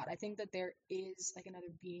believe in God. I think that there is like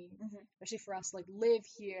another being, especially for us, like live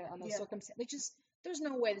here on those circumstances. Like, just there's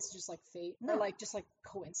no way this is just like fate or like just like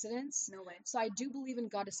coincidence. No way. So I do believe in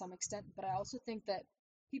God to some extent, but I also think that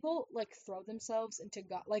people like throw themselves into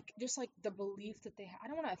God, like just like the belief that they have. I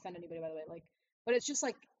don't want to offend anybody, by the way, like, but it's just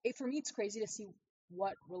like for me, it's crazy to see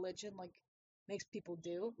what religion like makes people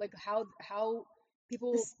do, like how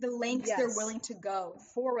people the lengths they're willing to go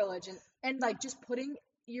for religion and like just putting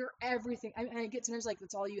your everything. I mean, I get sometimes like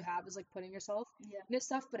that's all you have is like putting yourself into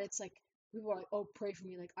stuff, but it's like people are like, oh, pray for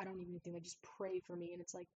me. Like I don't even think like just pray for me, and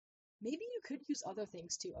it's like maybe you could use other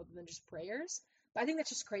things too other than just prayers. But I think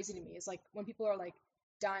that's just crazy to me. It's like when people are like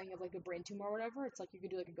dying of like a brain tumor or whatever, it's like you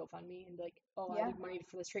could do like a GoFundMe and be like, oh, I need money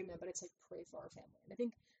for this treatment, but it's like pray for our family. And I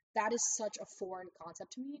think that is such a foreign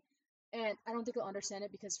concept to me, and I don't think I'll understand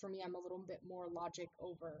it because for me, I'm a little bit more logic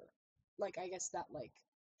over, like I guess that like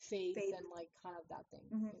faith. And like kind of that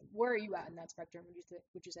thing. Where are you at in that spectrum?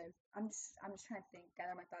 Would you say? I'm just trying to think,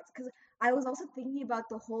 gather my thoughts, because I was also thinking about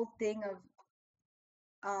the whole thing of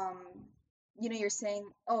you're saying,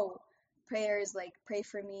 oh, prayers, like pray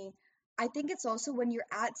for me. I think it's also when you're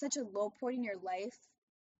at such a low point in your life,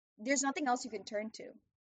 there's nothing else you can turn to.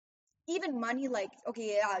 Even money, like,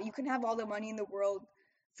 okay, yeah, you can have all the money in the world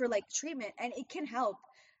for like treatment and it can help.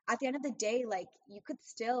 At the end of the day, like you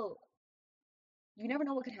never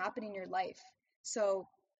know what could happen in your life. So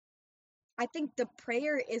I think the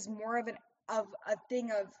prayer is more of a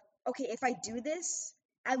thing of, okay, if I do this,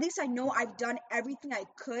 at least I know I've done everything I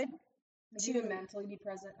could to mentally be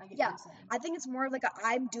present. I think it's more of like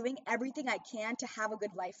I'm doing everything I can to have a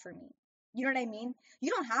good life for me. You know what I mean?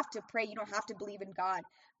 You don't have to pray, you don't have to believe in God,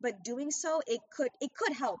 but doing so it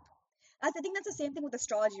could help. I think that's the same thing with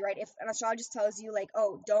astrology, right? If an astrologist tells you like,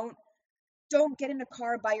 oh, don't get in a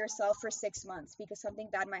car by yourself for 6 months because something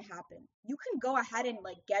bad might happen. You can go ahead and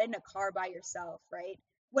like get in a car by yourself, right?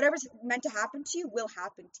 Whatever's meant to happen to you will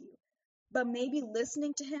happen to you. But maybe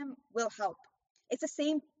listening to him will help. It's the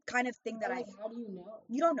same kind of thing that how do you know?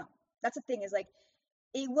 You don't know. That's the thing is like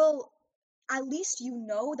it will at least you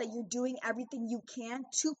know that you're doing everything you can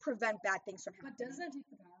to prevent bad things from happening. But doesn't that take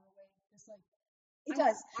the power away? Just like it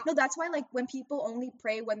does. No, that's why like when people only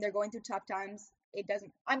pray when they're going through tough times, it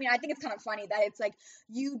doesn't. I mean, I think it's kind of funny that it's like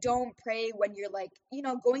you don't pray when you're like,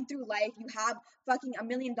 going through life, you have fucking $1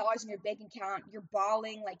 million in your bank account, you're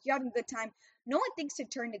bawling, like you're having a good time. No one thinks to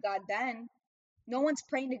turn to God then. No one's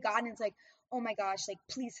praying to God and it's like, oh my gosh, like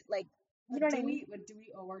please, like you know what I mean? But do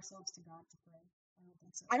we owe ourselves to God to pray? I don't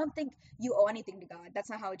think so. I don't think you owe anything to God. That's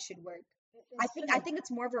not how it should work. I think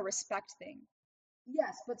it's more of a respect thing.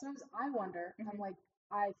 Yes, but sometimes I wonder. I'm like,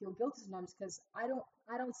 I feel guilty sometimes because I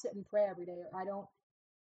don't sit and pray every day. Or I don't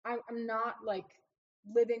I'm not like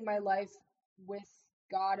living my life with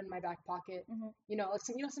God in my back pocket. Mm-hmm. You know, like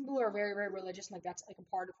some people are very, very religious and like that's like a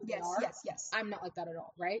part of who they Yes, are. yes. I'm not like that at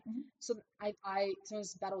all, right? Mhm. So I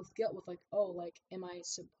sometimes battle with guilt with like, oh, like, am I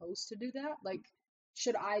supposed to do that? Like,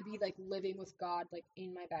 should I be like living with God like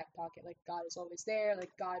in my back pocket? Like God is always there.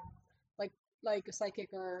 Like God, like like a psychic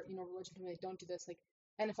or religion told me like don't do this. Like,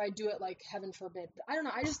 and if I do it, like heaven forbid. But I don't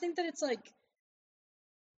know. I just think that it's like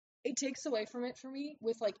it takes away from it for me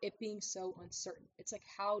with like it being so uncertain. It's like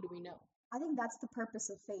how do we know? I think that's the purpose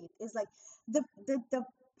of faith. Is like the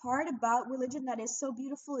part about religion that is so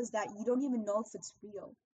beautiful is that you don't even know if it's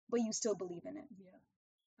real, but you still believe in it. Yeah.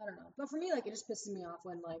 I don't know. But for me, like, it just pisses me off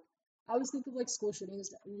when, like, I always think of, like, school shootings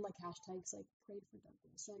and, like, hashtags, like, pray for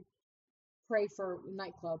Douglas, like, pray for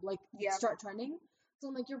nightclub, like, Yeah. start trending. So,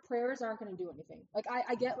 I'm like, your prayers aren't going to do anything. Like,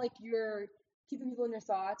 I get, like, you're keeping people in your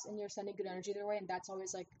thoughts and you're sending good energy their way, and that's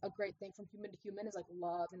always, like, a great thing from human to human is, like,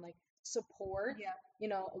 love and, like, support, Yeah.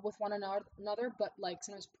 with one another. But, like,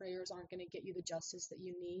 sometimes prayers aren't going to get you the justice that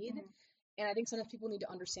you need. Mhm. And I think sometimes people need to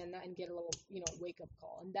understand that and get a little, wake up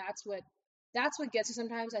call. And that's what gets you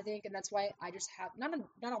sometimes, I think, and that's why I just have not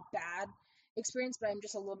a bad experience, but I'm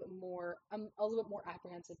a little bit more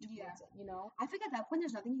apprehensive towards Yeah. it. I think at that point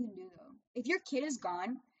there's nothing you can do though. If your kid is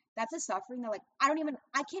gone, that's a suffering that like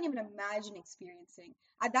I can't even imagine experiencing.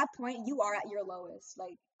 At that point you are at your lowest.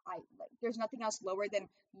 Like there's nothing else lower than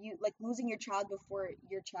you like losing your child before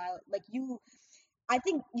your child like you I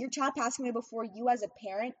think your child passing away before you as a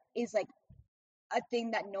parent is like a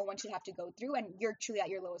thing that no one should have to go through and you're truly at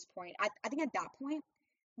your lowest point. I think at that point,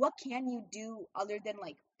 what can you do other than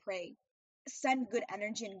like pray? Send good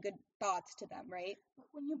energy and good thoughts to them, right? But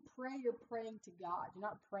when you pray, you're praying to God. You're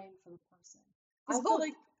not praying for the person. It's I feel both.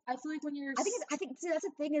 like I feel like when you're I think see, that's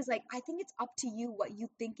the thing is like I think it's up to you what you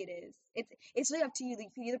think it is. It's really up to you. Like,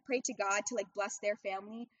 you either pray to God to like bless their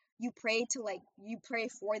family, you pray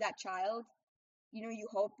for that child. You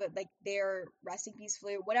hope that like they're resting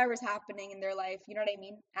peacefully or whatever's happening in their life, you know what I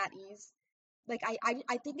mean, at ease. Like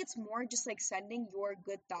I think it's more just like sending your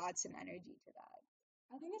good thoughts and energy to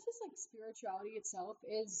that. I think it's just like spirituality itself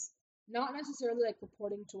is not necessarily like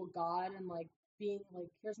reporting to a god and like being like,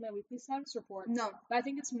 here's my weekly status report. No, But I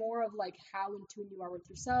think it's more of like how in tune you are with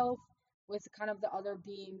yourself, with kind of the other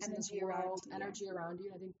beings in this energy around world, you. energy around you.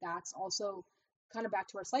 And I think that's also kind of back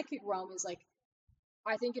to our psychic realm is like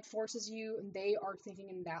I think it forces you, and they are thinking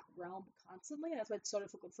in that realm constantly. And that's why it's so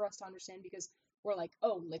difficult for us to understand because we're like,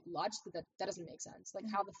 oh, like logically that doesn't make sense. Like,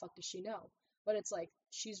 how the fuck does she know? But it's like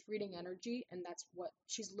she's reading energy, and that's what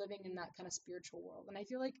she's living in that kind of spiritual world. And I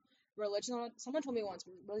feel like religion. Someone told me once a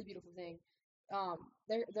really beautiful thing.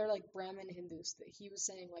 They're like Brahmin Hindus. That he was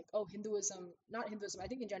saying like, oh, Hinduism, not Hinduism. I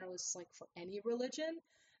think in general it's like for any religion,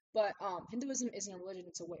 but Hinduism isn't a religion;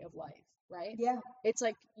 it's a way of life, right? Yeah. It's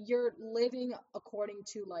like you're living according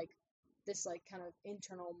to like this like kind of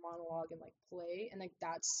internal monologue and like play, and like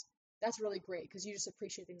that's really great because you just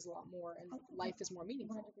appreciate things a lot more and life is more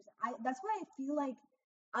meaningful. 100%. That's why I feel like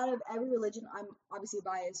out of every religion, I'm obviously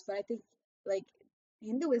biased, but I think like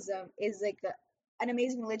Hinduism is like an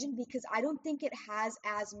amazing religion because I don't think it has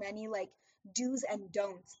as many like do's and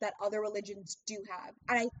don'ts that other religions do have.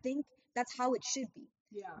 And I think that's how it should be.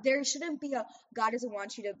 Yeah. There shouldn't be a God doesn't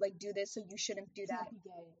want you to like do this, so you shouldn't do that. Can't be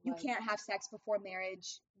gay. You like, can't have sex before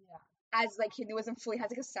marriage. Yeah. As like Hinduism fully has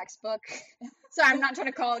like a sex book. So I'm not trying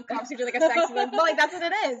to call Kama Sutra like a sex book, but like that's what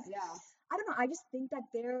it is. Yeah. I don't know. I just think that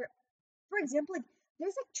for example, like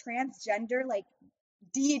there's like transgender like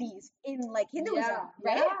deities in like Hinduism,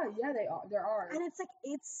 right? Yeah, there are. And it's like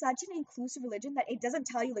it's such an inclusive religion that it doesn't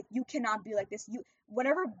tell you like you cannot be like this. You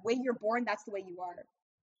whatever way you're born, that's the way you are.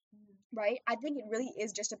 Right? I think it really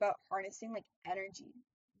is just about harnessing like energy.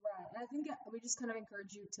 Right. And I think we just kind of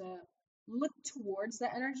encourage you to look towards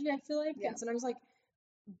that energy, I feel like. Yeah. And sometimes like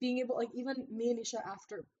being able like even me and Isha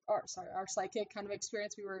after our psychic kind of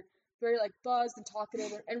experience, we were very like buzzed and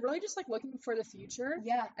talkative and really just like looking for the future.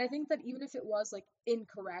 Yeah. I think that even if it was like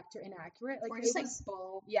incorrect or inaccurate, like Or just it like was,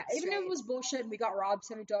 bull. yeah, even if straight. it was bullshit and we got robbed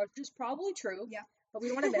 $70, which is probably true. Yeah. But we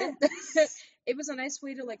don't want to admit it. It was a nice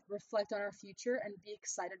way to like reflect on our future and be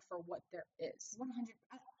excited for what there is. 100.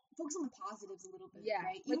 Focus on the positives a little bit, Yeah,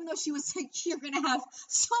 right? like- Even though she was like, you're gonna have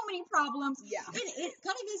so many problems. Yeah. It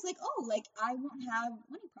kind of is like, oh, like I won't have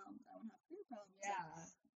money problems. I won't have food problems. Yeah. Like,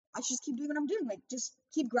 I should just keep doing what I'm doing. Like just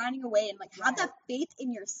keep grinding away and like have Right. that faith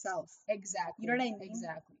in yourself. Exactly. You know what I mean?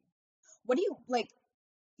 Exactly. What do you like?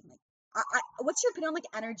 What's your opinion on like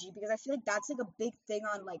energy? Because I feel like that's like a big thing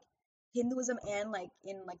on like Hinduism and like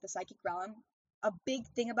in like the psychic realm. A big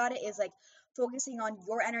thing about it is like focusing on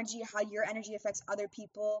your energy, how your energy affects other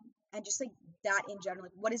people, and just like that in general.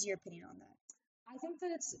 Like, what is your opinion on that? I think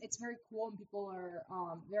that it's very cool and people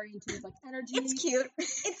are very into with like energy. It's cute.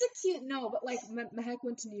 It's a cute no, but like Mehek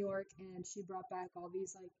went to New York and she brought back all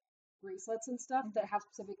these like bracelets and stuff that have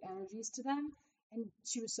specific energies to them, and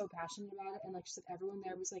she was so passionate about it, and like she said everyone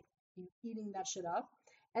there was like eating that shit up,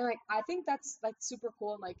 and like I think that's like super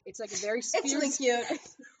cool, and like it's like a very It's really spirit. cute.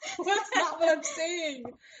 That's not what I'm saying.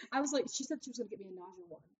 I was like, she said she was gonna get me a nausea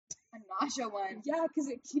one. A nausea one. Yeah, because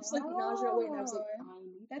it keeps like nausea away, and I was like, Oh, I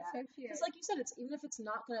need That's that. so cute. Because like you said, it's even if it's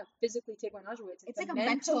not gonna physically take my nausea away, it's It's like like a a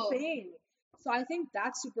mental mental. thing. So I think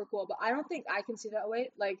that's super cool, but I don't think I can see that way.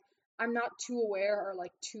 Like I'm not too aware or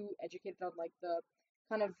like too educated on like the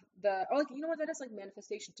kind of the or like you know what that is like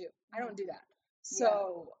manifestation too. I don't do that.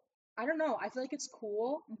 So I don't know. I feel like it's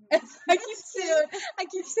cool. Mhm. I keep It's saying I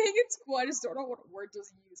keep saying it's cool. I just don't know what word to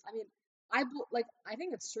use. I mean, I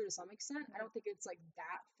think it's true to some extent. I don't think it's like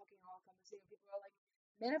that fucking all encompassing. People are like,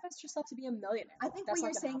 manifest yourself to be a millionaire. I think That's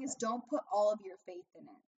what not you're gonna saying is happen. don't put all of your faith in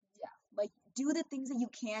it. Yeah. Like do the things that you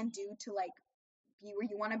can do to like be where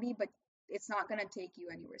you want to be, but it's not gonna take you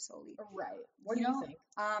anywhere solely. Right. What do you think?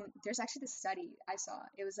 There's actually this study I saw.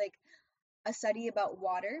 It was like a study about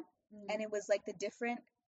water, and it was like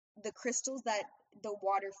the crystals that the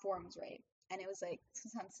water forms, right? And it was like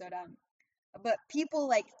this sounds so dumb, but people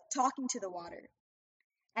like talking to the water,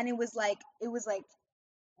 and it was like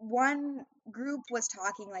one group was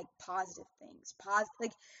talking like positive things,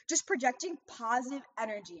 like just projecting positive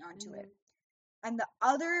energy onto it, and the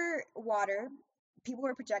other water people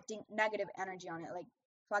were projecting negative energy on it, like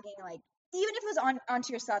fucking like even if it was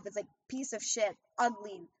onto yourself, it's like piece of shit,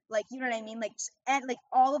 ugly, like you know what I mean, like and like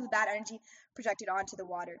all of the bad energy projected onto the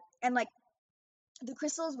water, and like the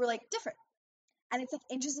crystals were like different, and it's like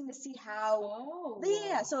interesting to see how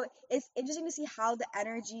yeah, so it's interesting to see how the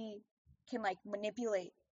energy can like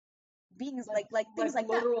manipulate beings like things like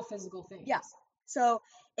that. literal physical things. Yeah. So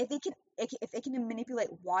if it can manipulate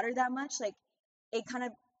water that much, like it kind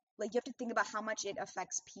of like you have to think about how much it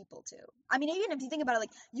affects people too. I mean, even if you think about it,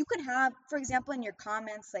 like you could have, for example, in your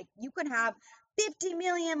comments, like you could have 50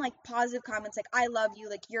 million like positive comments, like I love you,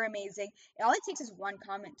 like you're amazing. All it takes is one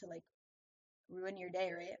comment to like ruin your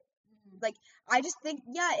day, right? Like I just think,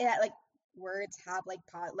 yeah, like words have like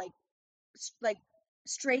like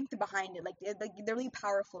strength behind it, like they're really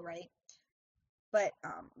powerful, right? But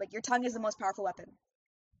like your tongue is the most powerful weapon.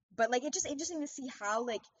 But like it's just interesting to see how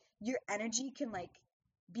like your energy can like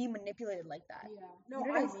be manipulated like that. Yeah. No,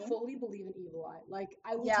 You know I what I mean? fully believe in evil eye. Like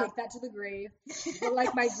I will Yeah. take that to the grave. But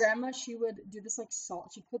like my grandma, she would do this like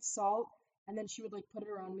salt. She'd put salt and then she would like put it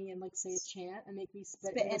around me and like say a chant and make me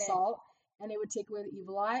spit Spit in in the it. salt, and it would take away the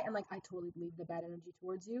evil eye, and like I totally believe the bad energy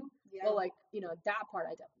towards you. Yeah. But like, you know, that part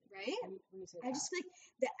I definitely Right? when you say I that. just feel like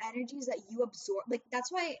the energies that you absorb, like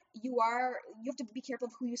that's why you have to be careful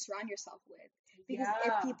of who you surround yourself with. Because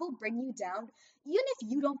if people bring you down, even if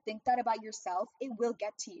you don't think that about yourself, it will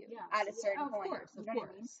get to you at a certain point. You know what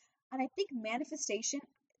I mean? And I think manifestation,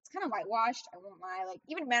 it's kind of whitewashed. I won't lie. Like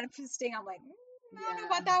even manifesting, I'm like, I don't know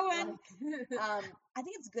about that one. I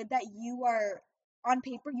think it's good that you are on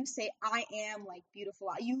paper. You say, I am like beautiful.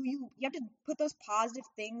 You have to put those positive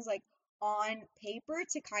things like on paper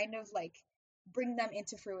to kind of like bring them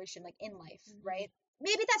into fruition, like in life, right?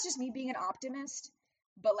 Maybe that's just me being an optimist,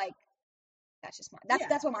 but like that's just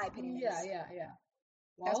that's what my opinion is. Yeah.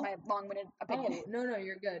 That's Well, my long-winded opinion. oh, no,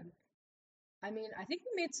 you're good. I mean, I think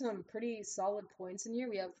we made some pretty solid points in here.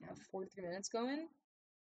 We have 43 minutes going.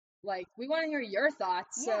 Like, we want to hear your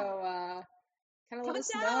thoughts, so kind of let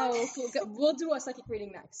us know. We'll do a psychic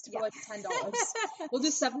reading next for like $10. We'll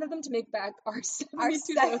do 7 of them to make back our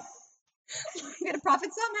 $72. We gotta profit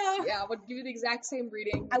somehow. Yeah, we'll give you the exact same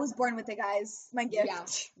reading. I was born with it, guys. My gift. Yeah.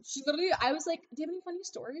 She literally, I was like, do you have any funny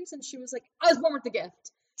stories? And she was like, I was born with the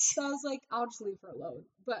gift. So I was like, I'll just leave her alone.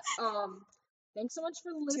 But thanks so much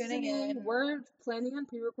for listening. Tuning in. We're planning on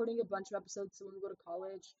pre-recording a bunch of episodes so when we go to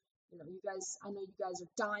college, you know, you guys, I know you guys are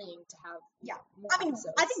dying to have more episodes.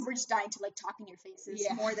 I think we're just dying to like talk in your faces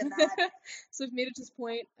more than that. So if you made it to this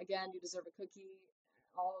point, again, you deserve a cookie.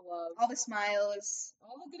 All the love, all the smiles,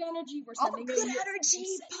 all the good energy. We're all sending the good energy,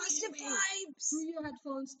 positive vibes through your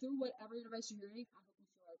headphones, through whatever device you're hearing. I hope you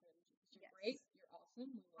feel our good energy. You're great. You're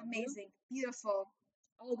awesome. We love amazing, you. beautiful.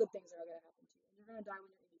 All good things are gonna happen to you. You're gonna die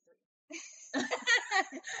when you're 83.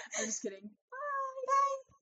 I'm just kidding.